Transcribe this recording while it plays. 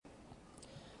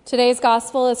Today's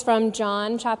gospel is from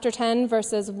John chapter 10,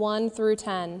 verses 1 through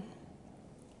 10.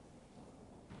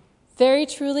 Very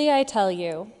truly I tell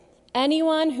you,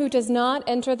 anyone who does not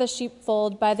enter the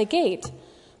sheepfold by the gate,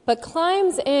 but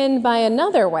climbs in by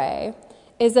another way,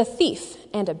 is a thief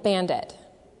and a bandit.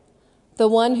 The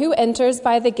one who enters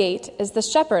by the gate is the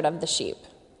shepherd of the sheep.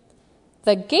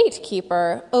 The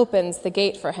gatekeeper opens the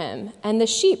gate for him, and the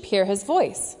sheep hear his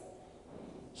voice.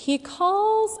 He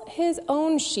calls his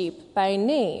own sheep by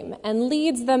name and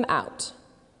leads them out.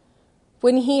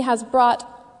 When he has brought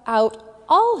out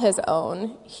all his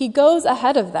own, he goes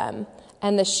ahead of them,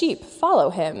 and the sheep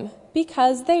follow him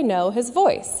because they know his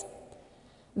voice.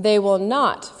 They will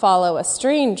not follow a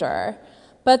stranger,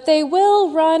 but they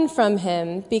will run from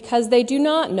him because they do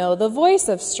not know the voice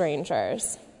of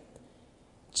strangers.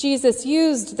 Jesus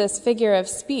used this figure of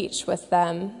speech with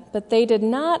them, but they did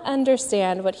not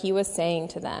understand what he was saying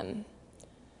to them.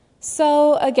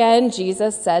 So again,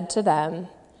 Jesus said to them,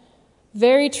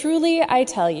 "Very truly I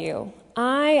tell you,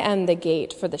 I am the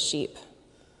gate for the sheep.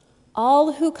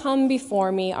 All who come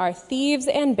before me are thieves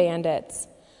and bandits,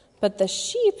 but the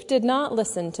sheep did not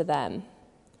listen to them.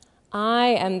 I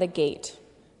am the gate.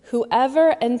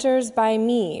 Whoever enters by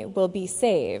me will be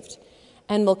saved,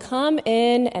 and will come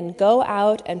in and go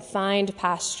out and find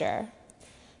pasture.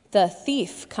 The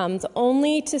thief comes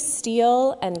only to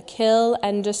steal and kill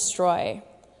and destroy.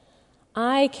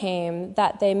 I came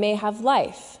that they may have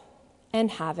life and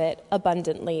have it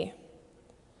abundantly."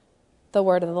 The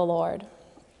word of the Lord.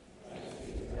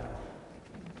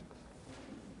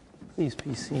 Please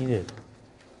be seated.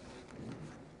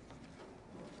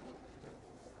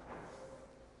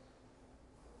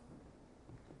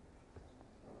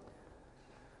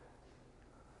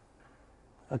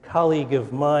 A colleague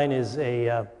of mine is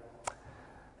a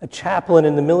chaplain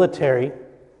in the military,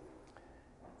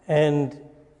 and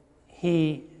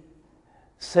he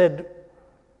said,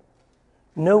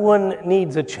 "No one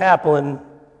needs a chaplain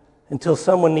until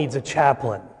someone needs a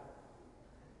chaplain."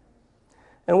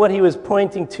 And what he was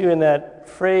pointing to in that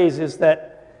phrase is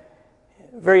that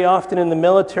very often in the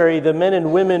military, the men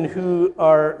and women who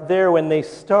are there when they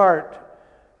start,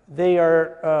 they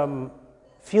are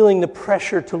feeling the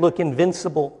pressure to look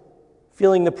invincible,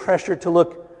 feeling the pressure to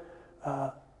look,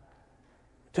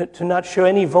 to not show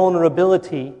any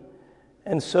vulnerability.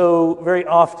 And so very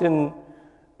often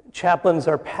chaplains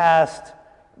are passed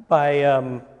by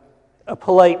a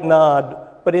polite nod,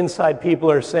 but inside people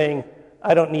are saying,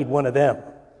 "I don't need one of them,"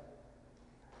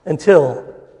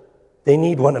 until they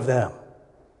need one of them.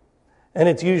 And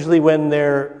it's usually when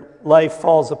their life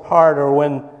falls apart, or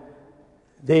when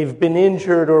they've been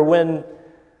injured, or when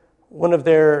one of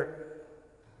their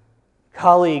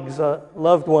colleagues, a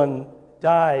loved one,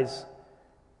 dies,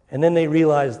 and then they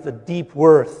realize the deep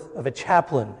worth of a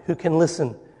chaplain who can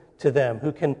listen to them,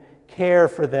 who can care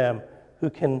for them, who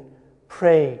can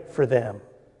pray for them.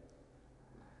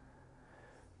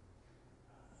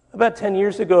 About 10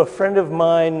 years ago, a friend of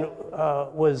mine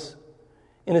was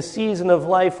in a season of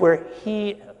life where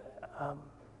he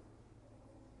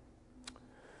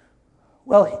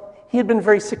had been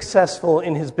very successful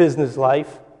in his business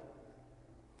life.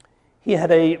 He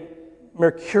had a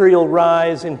mercurial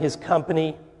rise in his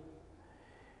company.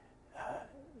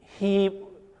 He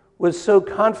was so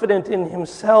confident in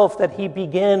himself that he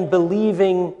began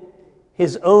believing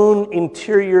his own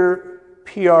interior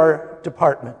PR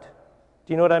department.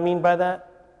 Do you know what I mean by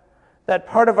that? That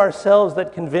part of ourselves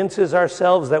that convinces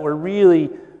ourselves that we're really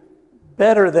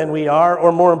better than we are,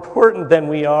 or more important than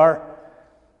we are.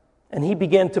 And he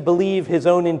began to believe his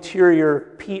own interior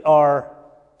PR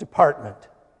department.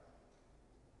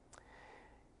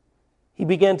 He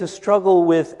began to struggle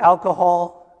with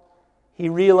alcohol. He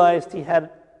realized he had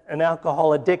an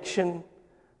alcohol addiction,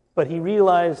 but he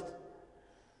realized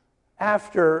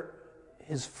after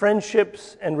his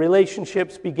friendships and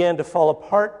relationships began to fall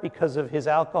apart because of his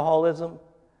alcoholism,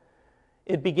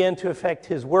 it began to affect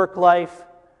his work life.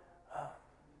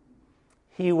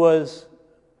 He was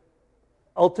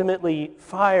ultimately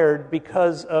fired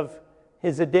because of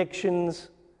his addictions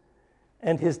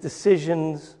and his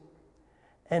decisions,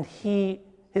 and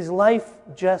his life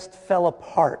just fell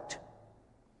apart.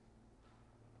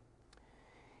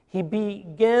 He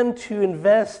began to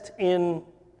invest in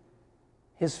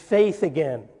his faith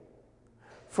again.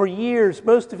 For years,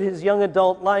 most of his young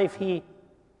adult life, he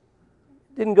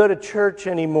didn't go to church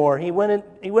anymore. He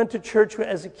went to church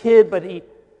as a kid, but he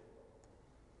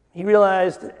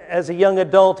realized as a young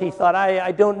adult, he thought,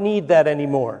 I don't need that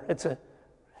anymore.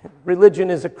 Religion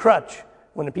is a crutch.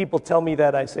 When people tell me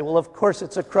that, I say, well, of course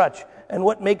it's a crutch. And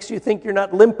what makes you think you're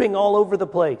not limping all over the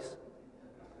place?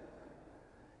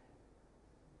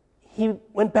 he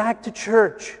went back to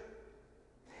church.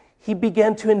 He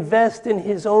began to invest in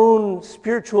his own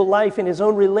spiritual life, in his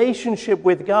own relationship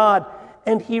with God,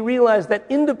 and he realized that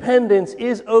independence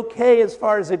is okay as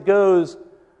far as it goes,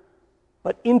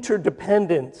 but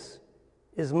interdependence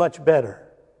is much better.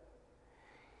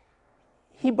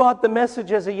 He bought the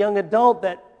message as a young adult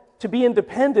that to be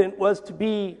independent was to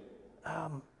be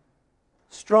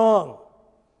strong,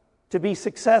 to be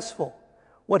successful.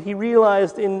 What he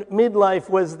realized in midlife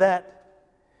was that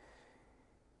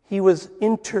he was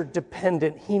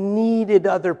interdependent. He needed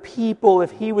other people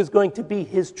if he was going to be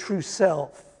his true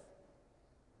self.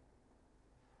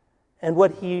 And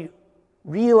what he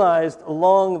realized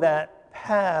along that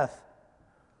path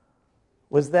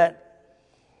was that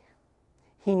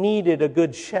he needed a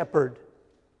good shepherd.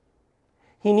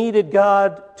 He needed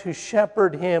God to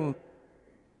shepherd him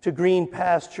to green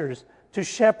pastures, to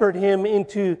shepherd him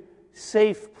into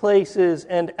safe places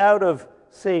and out of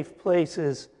safe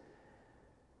places.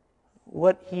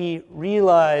 What he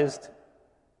realized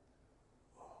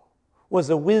was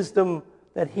a wisdom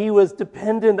that he was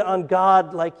dependent on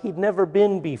God like he'd never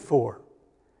been before.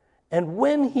 And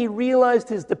when he realized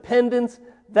his dependence,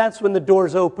 that's when the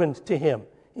doors opened to him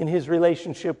in his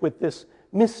relationship with this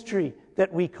mystery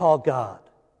that we call God.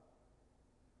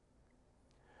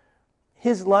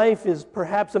 His life is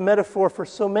perhaps a metaphor for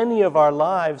so many of our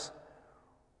lives.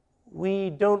 We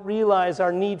don't realize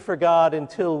our need for God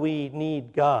until we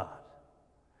need God.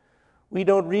 We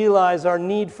don't realize our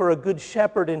need for a good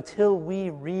shepherd until we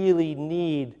really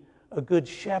need a good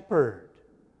shepherd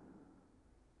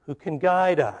who can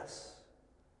guide us,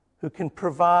 who can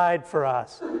provide for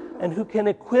us, and who can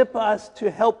equip us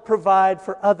to help provide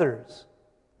for others.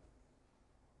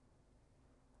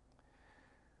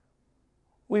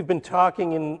 We've been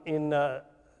talking in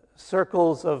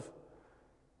circles of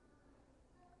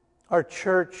our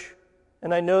church,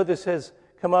 and I know this has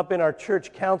come up in our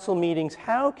church council meetings.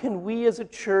 How can we as a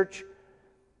church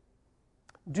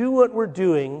do what we're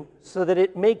doing so that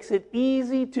it makes it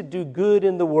easy to do good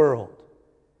in the world?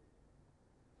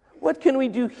 What can we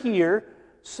do here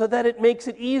so that it makes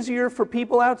it easier for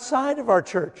people outside of our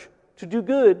church to do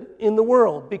good in the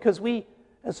world? Because we,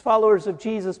 as followers of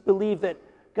Jesus, believe that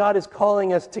God is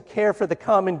calling us to care for the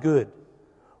common good.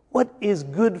 What is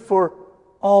good for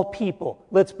all people?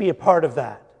 Let's be a part of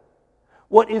that.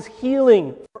 What is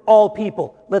healing for all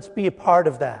people? Let's be a part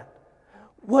of that.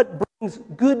 What brings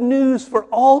good news for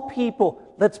all people?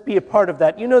 Let's be a part of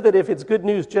that. You know that if it's good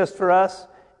news just for us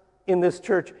in this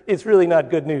church, it's really not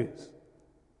good news.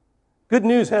 Good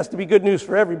news has to be good news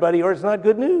for everybody, or it's not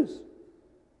good news.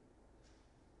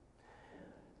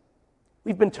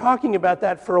 We've been talking about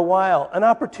that for a while. An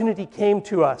opportunity came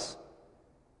to us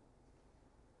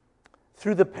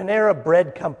through the Panera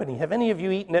Bread Company. Have any of you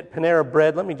eaten at Panera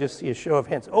Bread? Let me just see a show of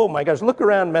hands. Oh my gosh, look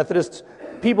around, Methodists.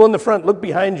 People in the front, look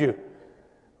behind you.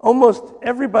 Almost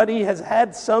everybody has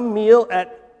had some meal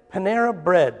at Panera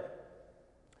Bread.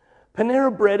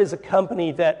 Panera Bread is a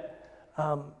company that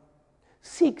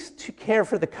seeks to care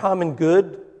for the common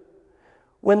good.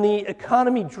 When the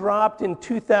economy dropped in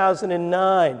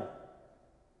 2009,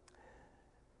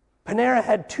 Panera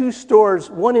had 2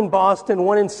 stores, one in Boston,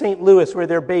 one in St. Louis, where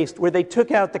they're based, where they took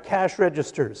out the cash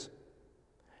registers.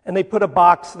 And they put a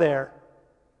box there.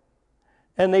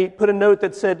 And they put a note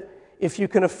that said, if you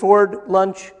can afford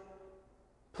lunch,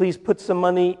 please put some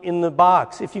money in the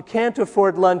box. If you can't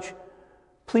afford lunch,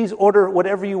 please order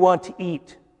whatever you want to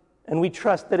eat. And we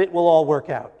trust that it will all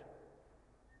work out.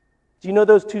 Do you know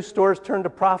those 2 stores turned a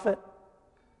profit?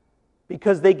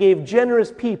 Because they gave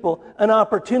generous people an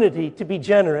opportunity to be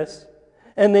generous,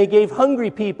 and they gave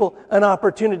hungry people an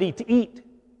opportunity to eat.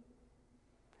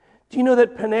 Do you know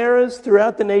that Paneras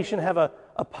throughout the nation have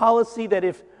a policy that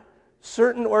if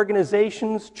certain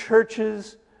organizations,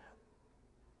 churches,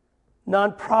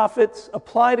 nonprofits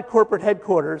apply to corporate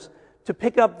headquarters to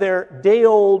pick up their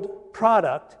day-old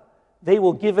product, they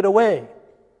will give it away?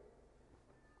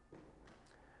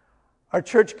 Our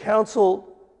church council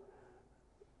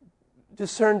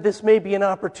discerned this may be an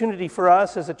opportunity for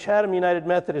us as a Chatham United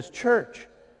Methodist Church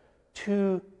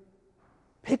to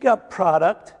pick up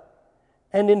product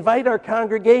and invite our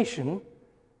congregation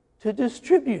to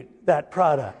distribute that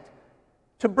product,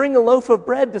 to bring a loaf of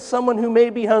bread to someone who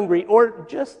may be hungry, or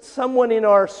just someone in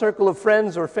our circle of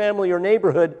friends or family or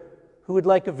neighborhood who would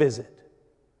like a visit.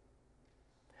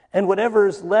 And whatever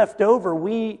is left over,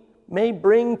 we may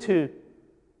bring to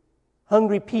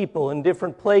hungry people in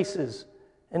different places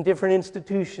and different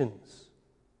institutions.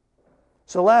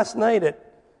 So last night at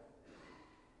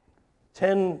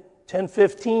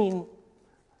 10:15,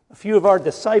 a few of our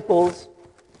disciples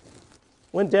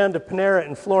went down to Panera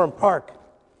in Florham Park.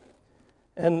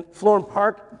 And Florham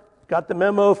Park got the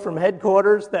memo from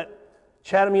headquarters that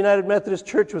Chatham United Methodist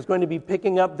Church was going to be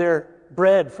picking up their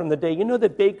bread from the day. You know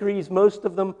that bakeries, most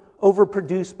of them,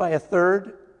 overproduce by a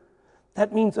third?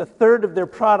 That means a third of their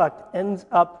product ends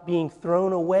up being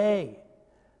thrown away.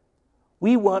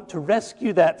 We want to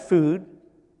rescue that food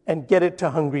and get it to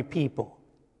hungry people.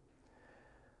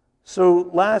 So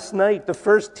last night, the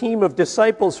first team of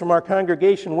disciples from our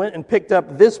congregation went and picked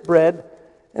up this bread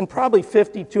and probably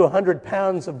 50 to 100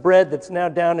 pounds of bread that's now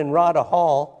down in Rada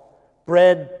Hall.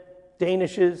 Bread,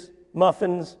 danishes,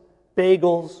 muffins,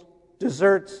 bagels,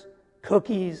 desserts,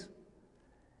 cookies.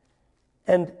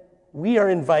 And we are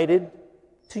invited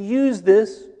to use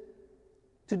this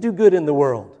to do good in the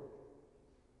world.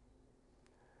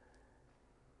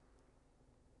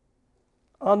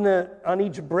 On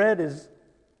each bread is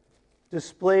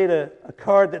displayed a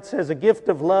card that says, "A gift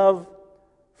of love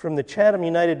from the Chatham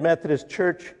United Methodist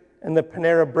Church and the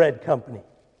Panera Bread Company,"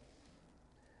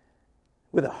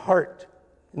 with a heart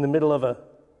in the middle of a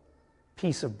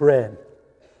piece of bread.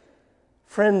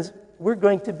 Friends, we're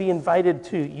going to be invited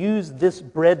to use this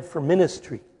bread for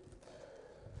ministry.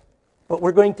 But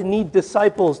we're going to need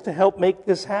disciples to help make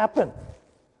this happen.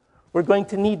 We're going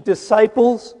to need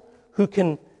disciples who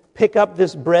can pick up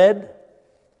this bread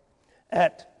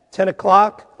at 10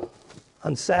 o'clock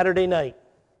on Saturday night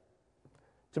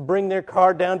to bring their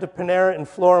car down to Panera in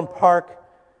Florham Park.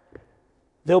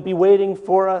 They'll be waiting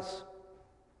for us.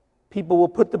 People will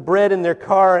put the bread in their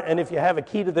car, and if you have a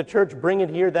key to the church, bring it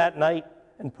here that night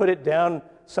and put it down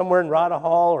somewhere in Rada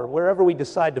Hall or wherever we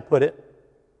decide to put it.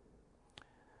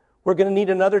 We're going to need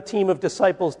another team of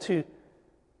disciples to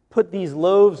put these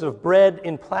loaves of bread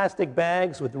in plastic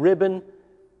bags with ribbon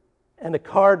and a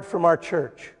card from our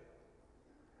church.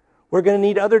 We're going to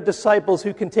need other disciples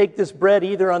who can take this bread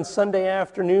either on Sunday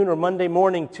afternoon or Monday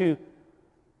morning to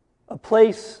a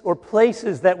place or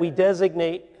places that we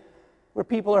designate where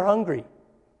people are hungry.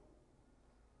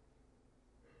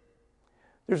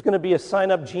 There's going to be a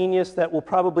sign-up genius that will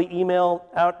probably email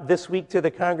out this week to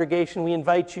the congregation. We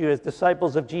invite you as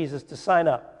disciples of Jesus to sign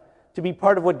up, to be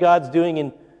part of what God's doing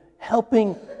in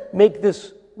helping make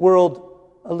this world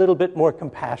a little bit more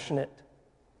compassionate.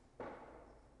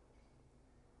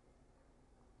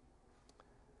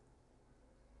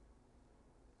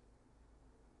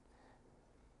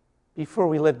 Before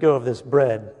we let go of this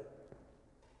bread,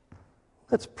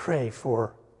 let's pray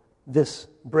for this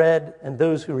bread and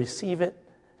those who receive it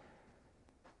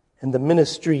and the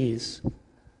ministries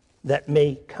that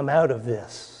may come out of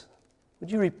this.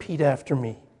 Would you repeat after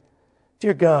me?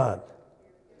 Dear God,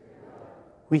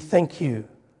 we thank you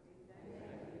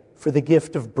for the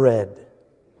gift of bread.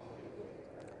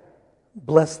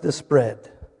 Bless this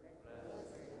bread.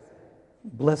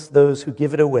 Bless those who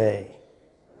give it away.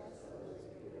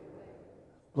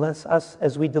 Bless us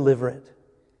as we deliver it.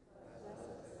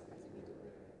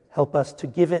 Help us to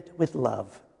give it with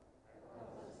love.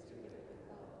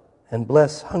 And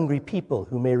bless hungry people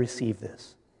who may receive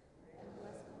this.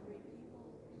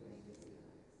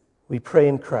 We pray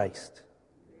in Christ.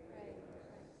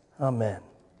 Amen.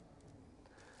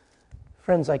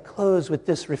 Friends, I close with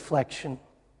this reflection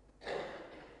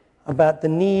about the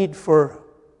need for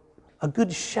a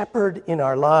good shepherd in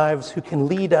our lives who can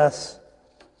lead us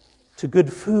to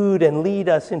good food and lead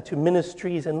us into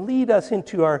ministries and lead us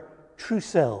into our true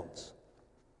selves.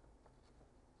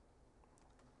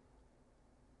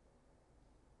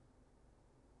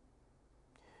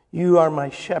 You are my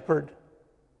shepherd,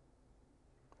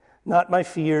 not my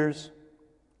fears,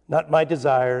 not my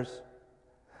desires,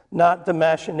 not the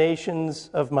machinations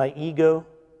of my ego,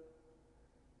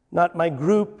 not my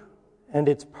group and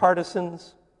its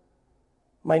partisans,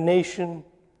 my nation,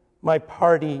 my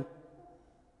party,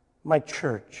 my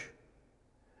church.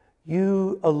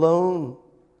 You alone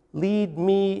lead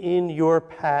me in your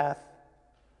path,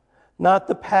 not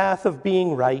the path of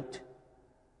being right,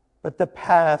 but the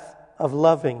path of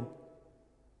loving.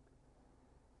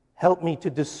 Help me to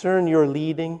discern your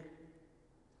leading.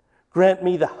 Grant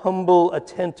me the humble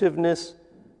attentiveness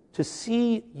to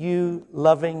see you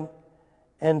loving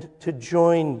and to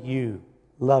join you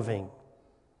loving,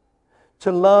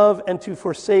 to love and to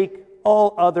forsake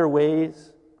all other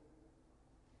ways.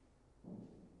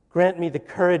 Grant me the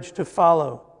courage to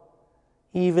follow,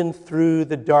 even through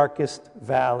the darkest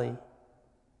valley.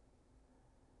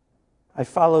 I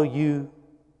follow you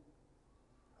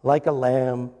like a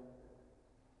lamb,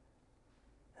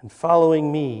 and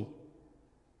following me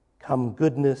come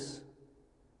goodness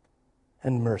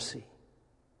and mercy.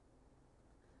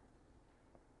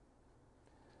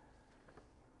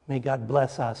 May God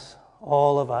bless us,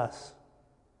 all of us,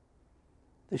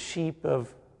 the sheep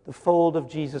of the fold of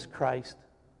Jesus Christ,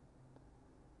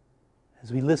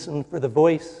 as we listen for the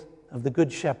voice of the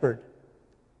Good Shepherd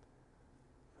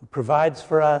who provides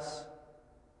for us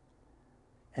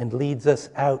and leads us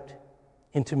out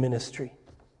into ministry.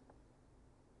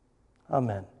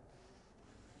 Amen.